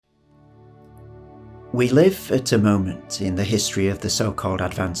We live at a moment in the history of the so-called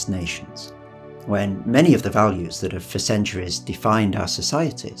advanced nations when many of the values that have for centuries defined our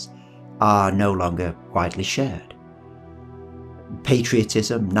societies are no longer widely shared.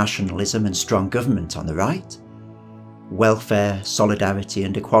 Patriotism, nationalism and strong government on the right, welfare, solidarity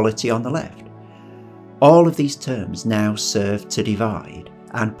and equality on the left. All of these terms now serve to divide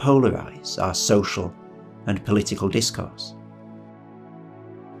and polarise our social and political discourse.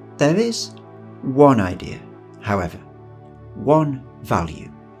 There is one idea, however, one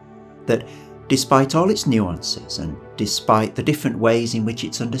value, that despite all its nuances and despite the different ways in which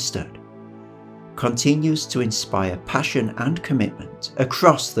it's understood, continues to inspire passion and commitment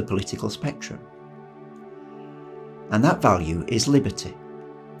across the political spectrum. And that value is liberty,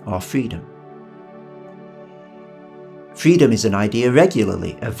 or freedom. Freedom is an idea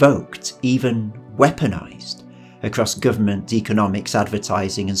regularly evoked, even weaponised, across government, economics,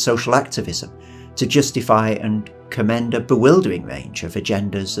 advertising and social activism to justify and commend a bewildering range of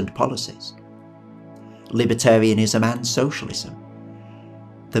agendas and policies. Libertarianism and socialism,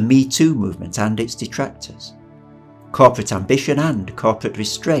 the Me Too movement and its detractors, corporate ambition and corporate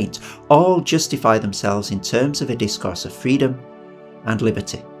restraint all justify themselves in terms of a discourse of freedom and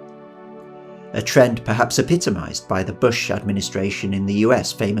liberty. A trend perhaps epitomised by the Bush administration in the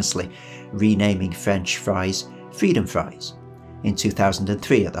US famously renaming French fries freedom fries in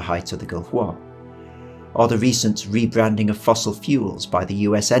 2003 at the height of the Gulf War, or the recent rebranding of fossil fuels by the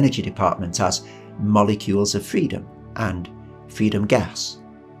US Energy Department as molecules of freedom and freedom gas.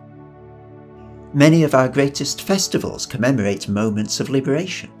 Many of our greatest festivals commemorate moments of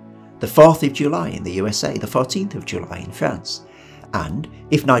liberation. The 4th of July in the USA, the 14th of July in France, and,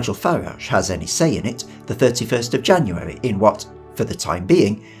 if Nigel Farage has any say in it, the 31st of January in what, for the time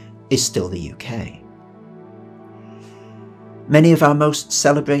being, is still the UK. Many of our most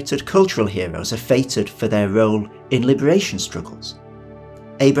celebrated cultural heroes are feted for their role in liberation struggles.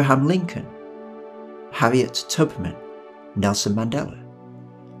 Abraham Lincoln, Harriet Tubman, Nelson Mandela,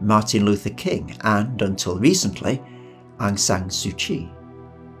 Martin Luther King and, until recently, Aung San Suu Kyi.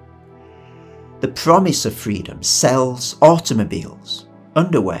 The promise of freedom sells automobiles,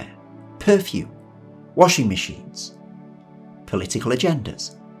 underwear, perfume, washing machines, political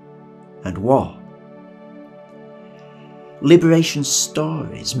agendas, and war. Liberation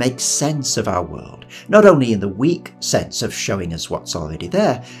stories make sense of our world, not only in the weak sense of showing us what's already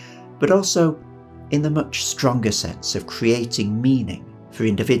there, but also in the much stronger sense of creating meaning for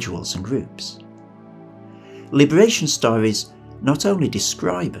individuals and groups. Liberation stories not only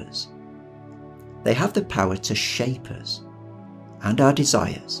describe us, they have the power to shape us and our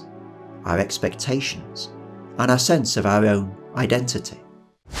desires, our expectations, and our sense of our own identity.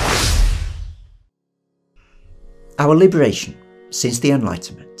 Our liberation, since the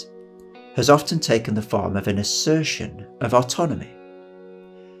Enlightenment, has often taken the form of an assertion of autonomy.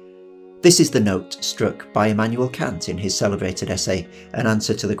 This is the note struck by Immanuel Kant in his celebrated essay, An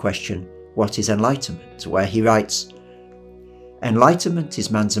Answer to the Question, What is Enlightenment?, where he writes, "Enlightenment is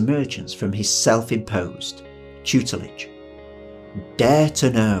man's emergence from his self-imposed tutelage. Dare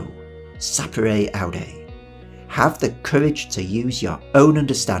to know, sapere aude. Have the courage to use your own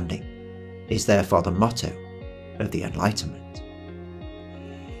understanding is therefore the motto of the Enlightenment."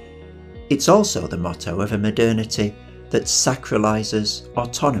 It's also the motto of a modernity that sacralises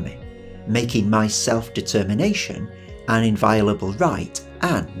autonomy, making my self-determination an inviolable right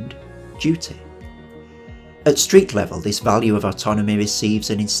and duty. At street level, this value of autonomy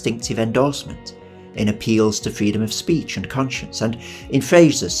receives an instinctive endorsement in appeals to freedom of speech and conscience, and in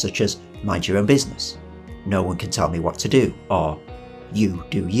phrases such as "mind your own business," "no one can tell me what to do," or "you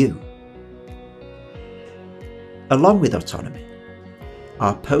do you." Along with autonomy,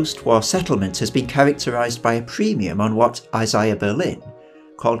 our post-war settlement has been characterised by a premium on what Isaiah Berlin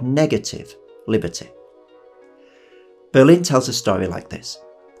called negative liberty. Berlin tells a story like this.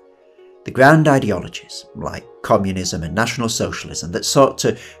 The grand ideologies, like communism and National Socialism, that sought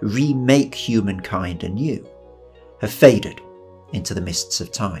to remake humankind anew, have faded into the mists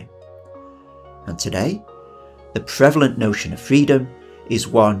of time. And today, the prevalent notion of freedom is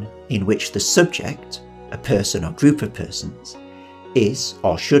one in which the subject, a person or group of persons, is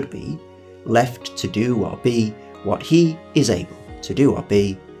or should be left to do or be what he is able to do or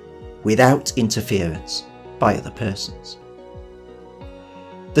be without interference by other persons.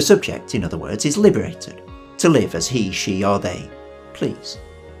 The subject, in other words, is liberated to live as he, she or they please.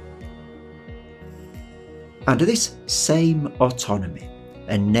 And this same autonomy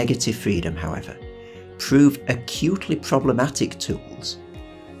and negative freedom, however, prove acutely problematic tools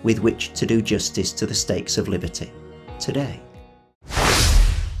with which to do justice to the stakes of liberty today.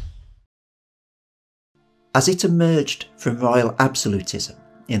 As it emerged from royal absolutism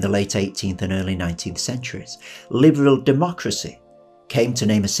in the late 18th and early 19th centuries, liberal democracy came to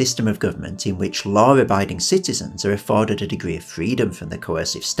name a system of government in which law-abiding citizens are afforded a degree of freedom from the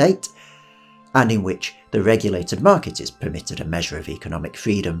coercive state, and in which the regulated market is permitted a measure of economic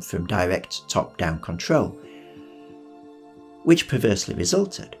freedom from direct top-down control, which perversely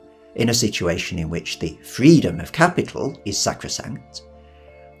resulted in a situation in which the freedom of capital is sacrosanct,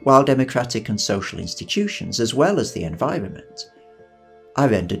 while democratic and social institutions, as well as the environment, are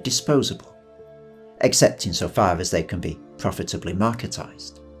rendered disposable, except insofar as they can be profitably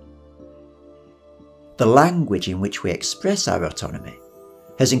marketised. The language in which we express our autonomy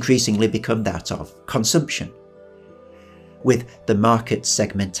has increasingly become that of consumption, with the market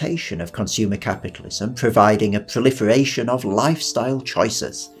segmentation of consumer capitalism providing a proliferation of lifestyle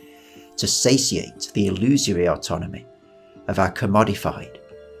choices to satiate the illusory autonomy of our commodified,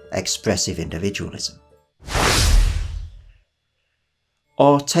 expressive individualism.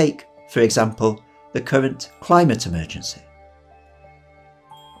 Or take, for example, the current climate emergency.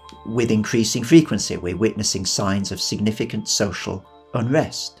 With increasing frequency, we're witnessing signs of significant social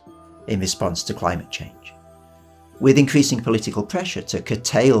unrest in response to climate change, with increasing political pressure to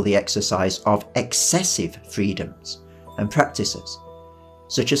curtail the exercise of excessive freedoms and practices,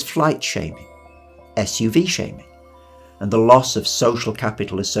 such as flight shaming, SUV shaming, and the loss of social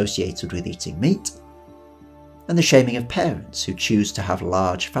capital associated with eating meat, and the shaming of parents who choose to have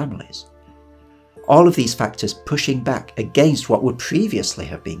large families. All of these factors pushing back against what would previously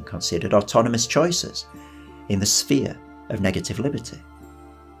have been considered autonomous choices in the sphere of negative liberty.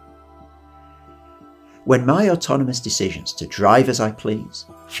 When my autonomous decisions to drive as I please,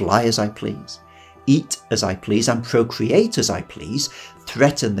 fly as I please, eat as I please, and procreate as I please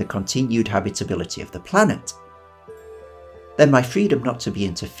threaten the continued habitability of the planet, then my freedom not to be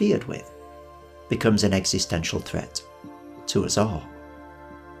interfered with becomes an existential threat to us all.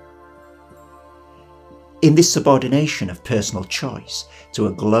 In this subordination of personal choice to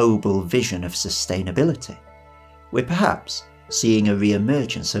a global vision of sustainability, we're perhaps seeing a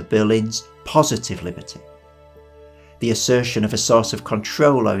re-emergence of Berlin's positive liberty, the assertion of a source of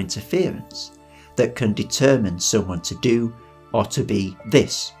control or interference that can determine someone to do or to be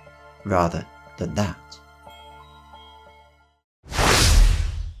this rather than that.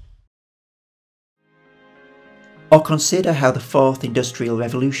 Or consider how the Fourth Industrial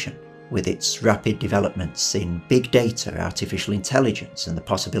Revolution, with its rapid developments in big data, artificial intelligence, and the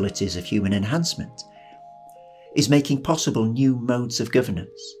possibilities of human enhancement, is making possible new modes of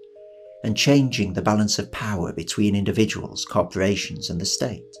governance and changing the balance of power between individuals, corporations, and the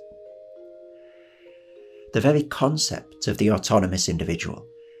state. The very concept of the autonomous individual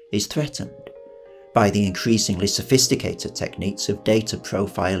is threatened by the increasingly sophisticated techniques of data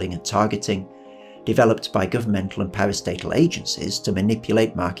profiling and targeting developed by governmental and parastatal agencies to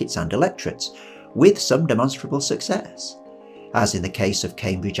manipulate markets and electorates, with some demonstrable success, as in the case of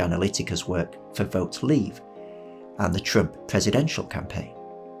Cambridge Analytica's work for Vote Leave and the Trump presidential campaign.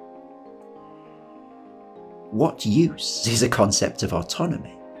 What use is a concept of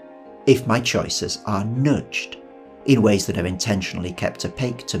autonomy if my choices are nudged in ways that are intentionally kept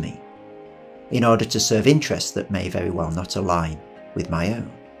opaque to me, in order to serve interests that may very well not align with my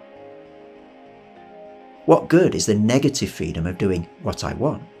own? What good is the negative freedom of doing what I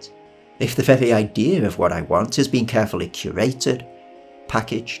want if the very idea of what I want has been carefully curated,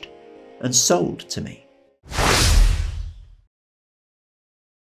 packaged, and sold to me?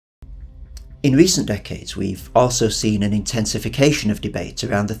 In recent decades, we've also seen an intensification of debate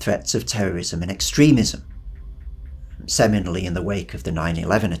around the threats of terrorism and extremism. Seminally in the wake of the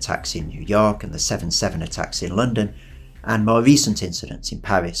 9/11 attacks in New York and the 7/7 attacks in London, and more recent incidents in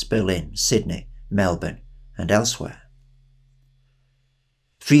Paris, Berlin, Sydney, Melbourne, and elsewhere.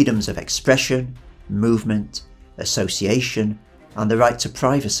 Freedoms of expression, movement, association, and the right to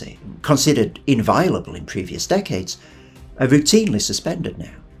privacy, considered inviolable in previous decades, are routinely suspended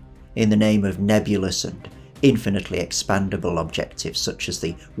now in the name of nebulous and infinitely expandable objectives such as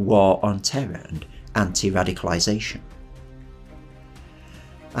the war on terror and anti-radicalisation.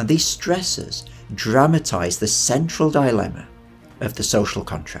 And these stresses dramatise the central dilemma of the social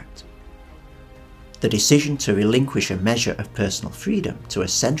contract: the decision to relinquish a measure of personal freedom to a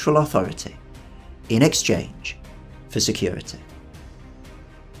central authority in exchange for security.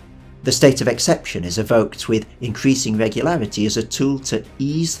 The state of exception is evoked with increasing regularity as a tool to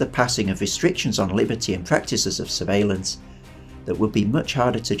ease the passing of restrictions on liberty and practices of surveillance that would be much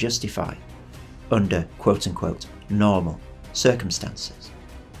harder to justify under quote-unquote normal circumstances.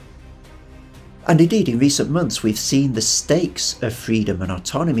 And indeed, in recent months, we've seen the stakes of freedom and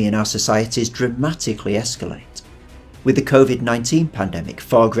autonomy in our societies dramatically escalate, with the COVID-19 pandemic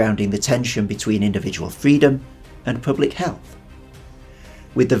foregrounding the tension between individual freedom and public health,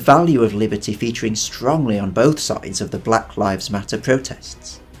 with the value of liberty featuring strongly on both sides of the Black Lives Matter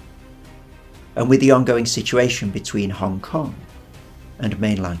protests, and with the ongoing situation between Hong Kong and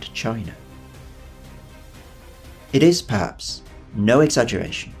mainland China. It is perhaps no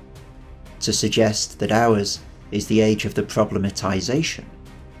exaggeration to suggest that ours is the age of the problematization,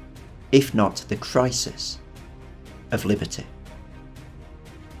 if not the crisis, of liberty.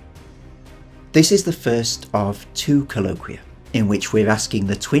 This is the first of two colloquia in which we're asking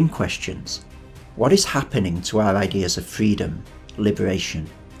the twin questions: what is happening to our ideas of freedom, liberation,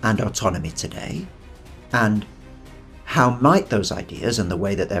 and autonomy today? And how might those ideas and the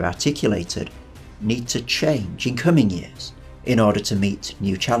way that they're articulated need to change in coming years in order to meet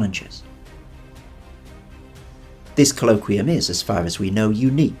new challenges? This colloquium is, as far as we know,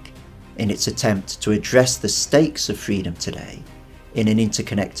 unique in its attempt to address the stakes of freedom today in an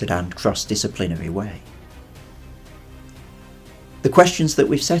interconnected and cross-disciplinary way. The questions that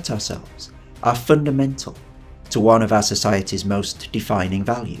we've set ourselves are fundamental to one of our society's most defining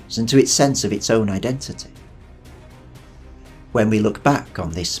values and to its sense of its own identity. When we look back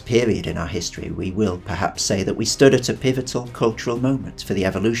on this period in our history, we will perhaps say that we stood at a pivotal cultural moment for the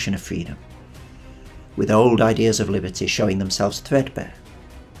evolution of freedom, with old ideas of liberty showing themselves threadbare,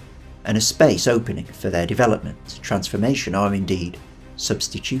 and a space opening for their development, transformation, or indeed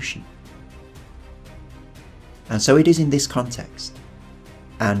substitution. And so it is in this context,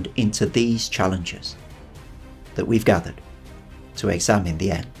 and into these challenges, that we've gathered to examine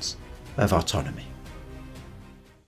the ends of autonomy.